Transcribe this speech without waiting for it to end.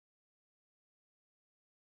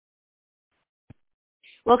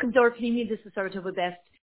Welcome to our community. This is Saratova Best.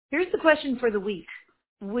 Here's the question for the week.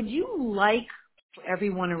 Would you like for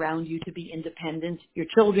everyone around you to be independent? Your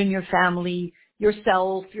children, your family,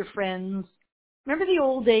 yourself, your friends? Remember the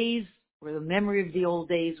old days, or the memory of the old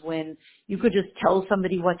days when you could just tell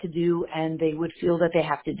somebody what to do and they would feel that they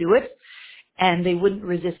have to do it and they wouldn't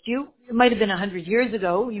resist you? It might have been 100 years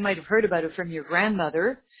ago. You might have heard about it from your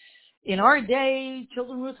grandmother. In our day,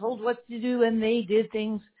 children were told what to do and they did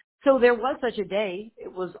things. So there was such a day.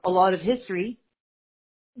 It was a lot of history.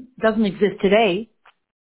 Doesn't exist today.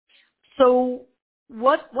 So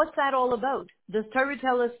what's that all about? Does Torah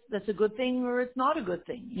tell us that's a good thing or it's not a good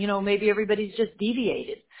thing? You know, maybe everybody's just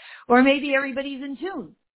deviated. Or maybe everybody's in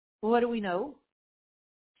tune. Well, what do we know?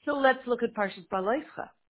 So let's look at Parshas Behaaloscha.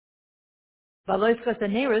 Behaaloscha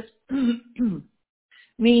Saneris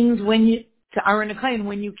means when you, to Aaron Akayin,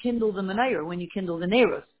 when you kindle the menorah, when you kindle the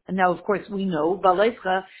neros. And now, of course, we know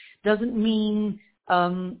Behaaloscha doesn't mean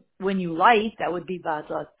when you light, that would be Ba'at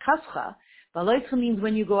Kascha. Behaaloscha means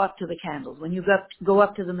when you go up to the candles, when you go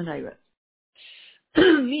up to the menorah.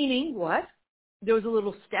 Meaning what? There was a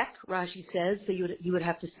little step, Rashi says, so you would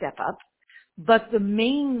have to step up. But the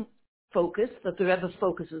main focus that the Rebbe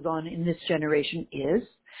focuses on in this generation is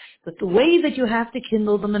that the way that you have to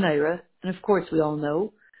kindle the menorah, and of course we all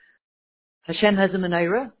know, Hashem has a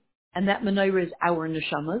menorah, and that menorah is our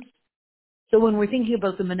neshamas. So when we're thinking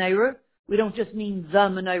about the menorah, we don't just mean the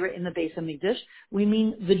menorah in the Beis HaMikdash. We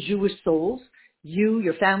mean the Jewish souls, you,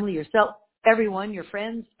 your family, yourself, everyone, your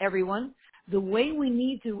friends, everyone. The way we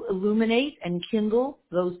need to illuminate and kindle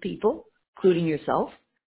those people, including yourself,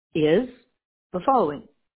 is the following.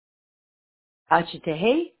 Ad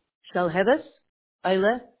shetehei shel heves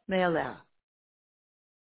eile me'aleh.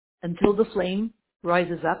 Until the flame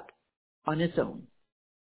rises up on its own.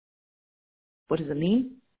 What does it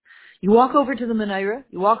mean? You walk over to the menorah,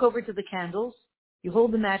 you walk over to the candles, you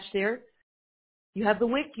hold the match there, you have the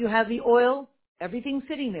wick, you have the oil, everything's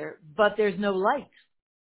sitting there, but there's no light.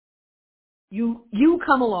 You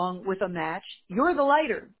come along with a match, you're the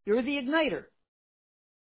lighter, you're the igniter.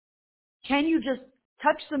 Can you just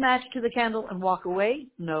touch the match to the candle and walk away?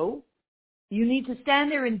 No. You need to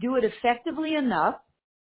stand there and do it effectively enough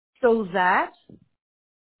so that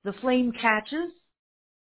the flame catches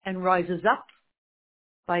and rises up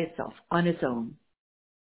by itself, on its own.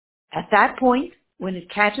 At that point, when it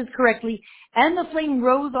catches correctly and the flame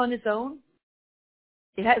rose on its own,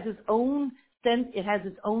 it has its own sense, it has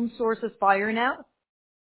its own source of fire now,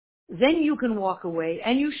 then you can walk away,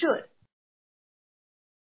 and you should.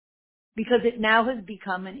 Because it now has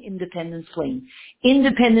become an independent flame,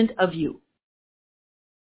 independent of you.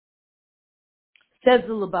 Says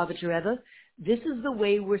the Lubavitcher Rebbe, this is the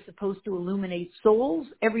way we're supposed to illuminate souls,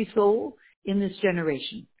 every soul in this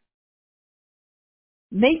generation.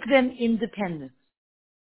 Make them independent.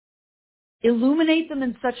 Illuminate them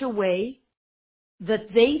in such a way that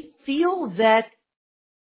they feel that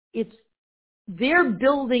they're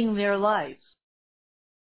building their lives.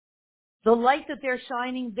 The light that they're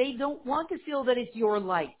shining, they don't want to feel that it's your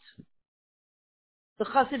light. The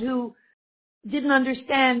chassid who didn't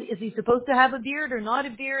understand, is he supposed to have a beard or not a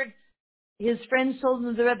beard? His friends told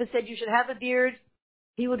him, the Rebbe said you should have a beard.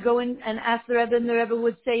 He would go in and ask the Rebbe, and the Rebbe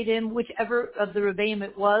would say to him, whichever of the Rebbeim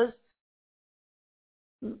it was,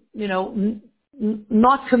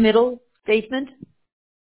 not committal statement.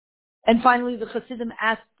 And finally, the Chassidim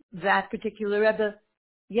asked that particular Rebbe,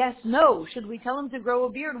 yes, no, should we tell him to grow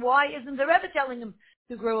a beard? Why isn't the Rebbe telling him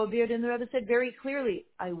to grow a beard? And the Rebbe said very clearly,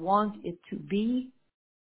 I want it to be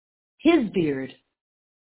his beard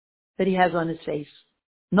that he has on his face,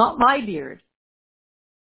 not my beard.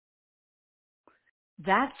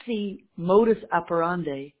 That's the modus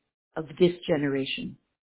operandi of this generation.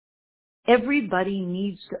 Everybody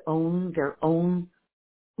needs to own their own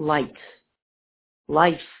light,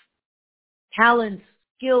 life, talents,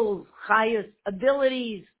 skills, chayas,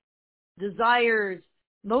 abilities, desires,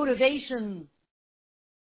 motivation.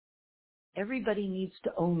 Everybody needs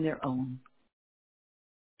to own their own.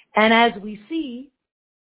 And as we see,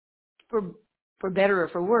 for better or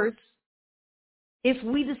for worse, if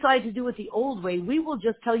we decide to do it the old way, we will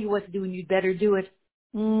just tell you what to do and you'd better do it.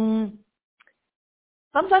 Sometimes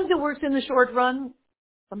it works in the short run.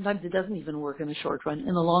 Sometimes it doesn't even work in the short run.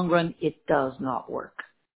 In the long run, it does not work.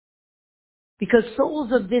 Because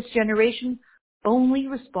souls of this generation only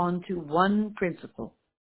respond to one principle.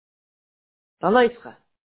 Behaaloscha,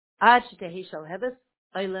 ad shetehei shel heves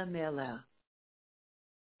eile me'aleh.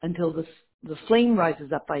 Until the flame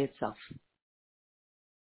rises up by itself.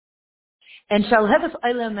 And shel heves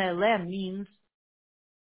eile me'aleh means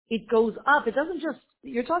it goes up. It doesn't just,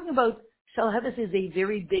 you're talking about shel heves is a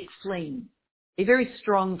very big flame. a very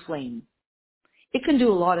strong flame. It can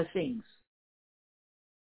do a lot of things.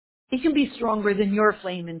 It can be stronger than your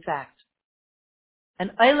flame, in fact.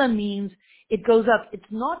 And Ayla means it goes up. It's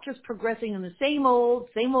not just progressing in the same old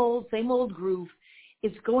groove.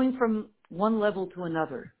 It's going from one level to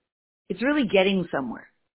another. It's really getting somewhere.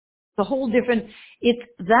 It's a whole different,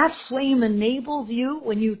 that flame enables you,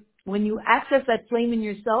 when you access that flame in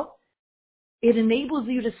yourself, it enables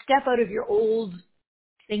you to step out of your old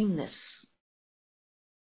sameness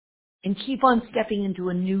and keep on stepping into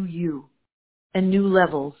a new you and new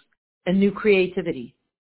levels and new creativity.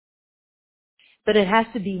 But it has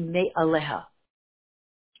to be me'aleha,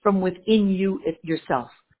 from within you yourself,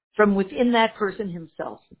 from within that person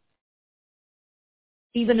himself,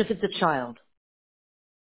 even if it's a child.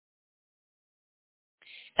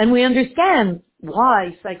 And we understand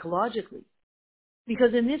why psychologically.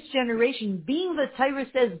 Because in this generation, being that Torah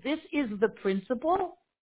says this is the principle,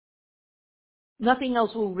 nothing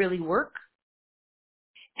else will really work.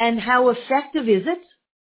 And how effective is it?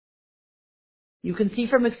 You can see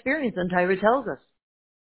from experience, and Torah tells us.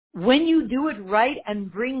 When you do it right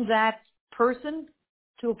and bring that person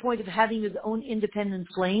to a point of having his own independent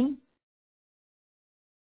flame,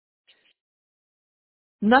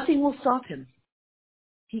 nothing will stop him.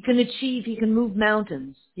 He can move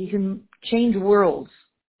mountains. He can change worlds.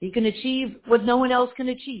 He can achieve what no one else can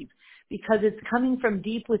achieve because it's coming from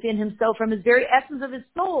deep within himself, from his very essence of his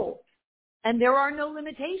soul. And there are no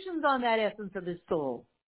limitations on that essence of his soul.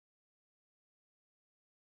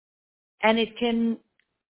 And it can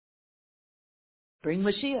bring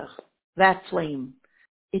Mashiach, that flame.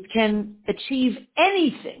 It can achieve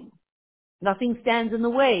anything. Nothing stands in the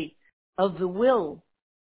way of the will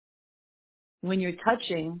when you're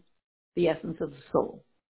touching the essence of the soul.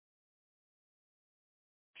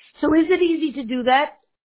 So is it easy to do that?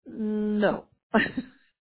 No.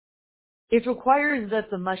 It requires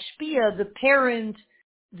that the mashpia, the parent,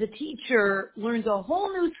 the teacher learns a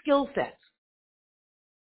whole new skill set.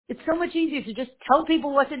 It's so much easier to just tell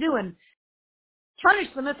people what to do and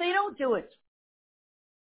punish them if they don't do it.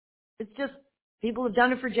 It's just, people have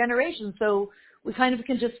done it for generations, so we kind of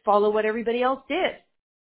can just follow what everybody else did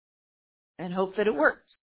and hope that it works.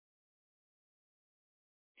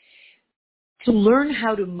 To learn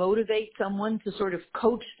how to motivate someone, to sort of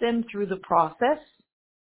coach them through the process,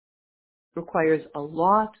 requires a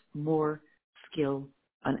lot more skill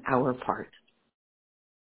on our part.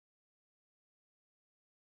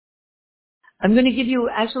 I'm going to give you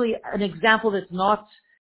actually an example that's not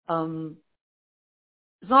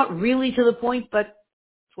really to the point, but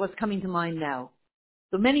it's what's coming to mind now.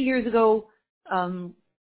 So many years ago,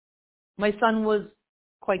 my son was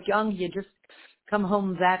quite young. He had just come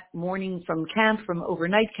home that morning from camp, from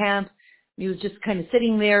overnight camp. He was just kind of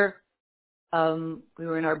sitting there. We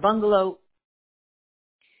were in our bungalow.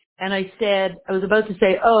 And I was about to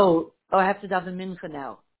say, oh, I have to daven mincha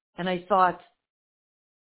now. And I thought,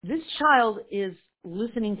 this child is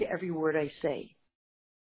listening to every word I say.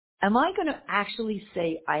 Am I going to actually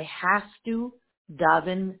say I have to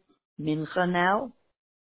daven mincha now?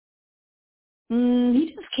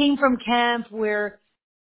 He just came from camp where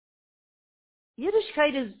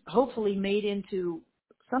Yiddishkeit is hopefully made into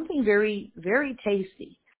something very, very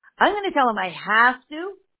tasty. I'm going to tell him I have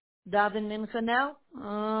to daven mincha now?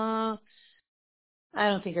 I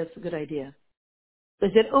don't think that's a good idea. I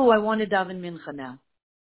said, I want to daven mincha now.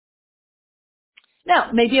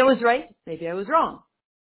 Now, maybe I was right, maybe I was wrong.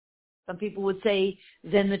 Some people would say,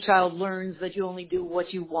 then the child learns that you only do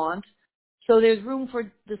what you want. So there's room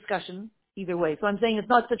for discussion either way. So I'm saying it's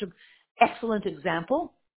not such an excellent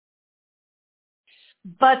example.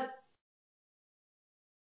 But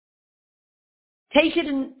take it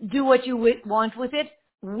and do what you want with it.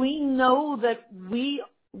 We know that we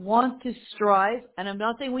want to strive, and I'm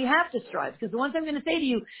not saying we have to strive, because the once I'm going to say to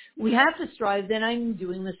you, we have to strive, then I'm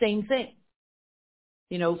doing the same thing.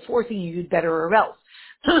 Forcing you'd better or else.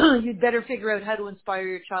 You'd better figure out how to inspire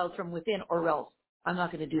your child from within or else. I'm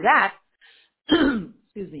not going to do that.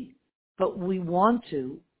 Excuse me. But we want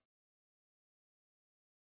to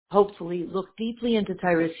hopefully look deeply into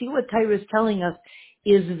Torah, see what Torah is telling us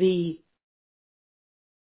is the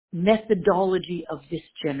methodology of this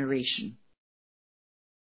generation.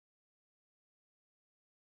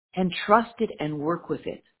 And trust it and work with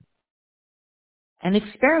it. And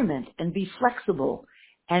experiment and be flexible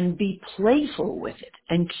and be playful with it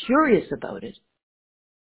and curious about it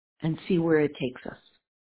and see where it takes us.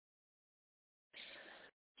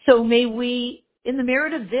 So may we, in the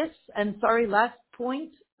merit of this, and last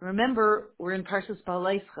point, remember we're in Parshas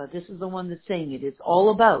Behaaloscha. This is the one that's saying it. It's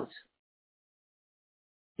all about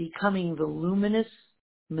becoming the luminous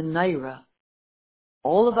menorah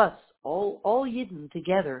All of us, all Yidden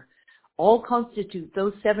together, all constitute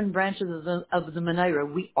those 7 branches of the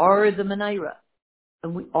Menorah. We are the Menorah,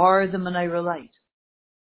 and we are the Menorah light.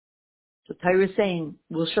 So Torah is saying,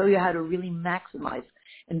 we'll show you how to really maximize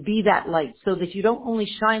and be that light, so that you don't only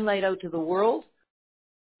shine light out to the world,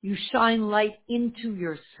 you shine light into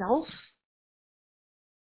yourself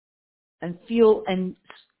and feel and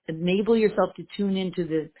enable yourself to tune into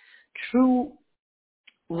the true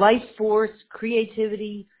life force,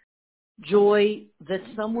 creativity, joy that's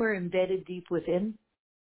somewhere embedded deep within.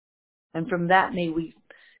 And from that, may we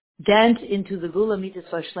dance into the Gula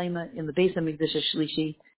Mitzvah Shlema in the Beis HaMikdash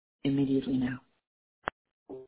Shlishi immediately now.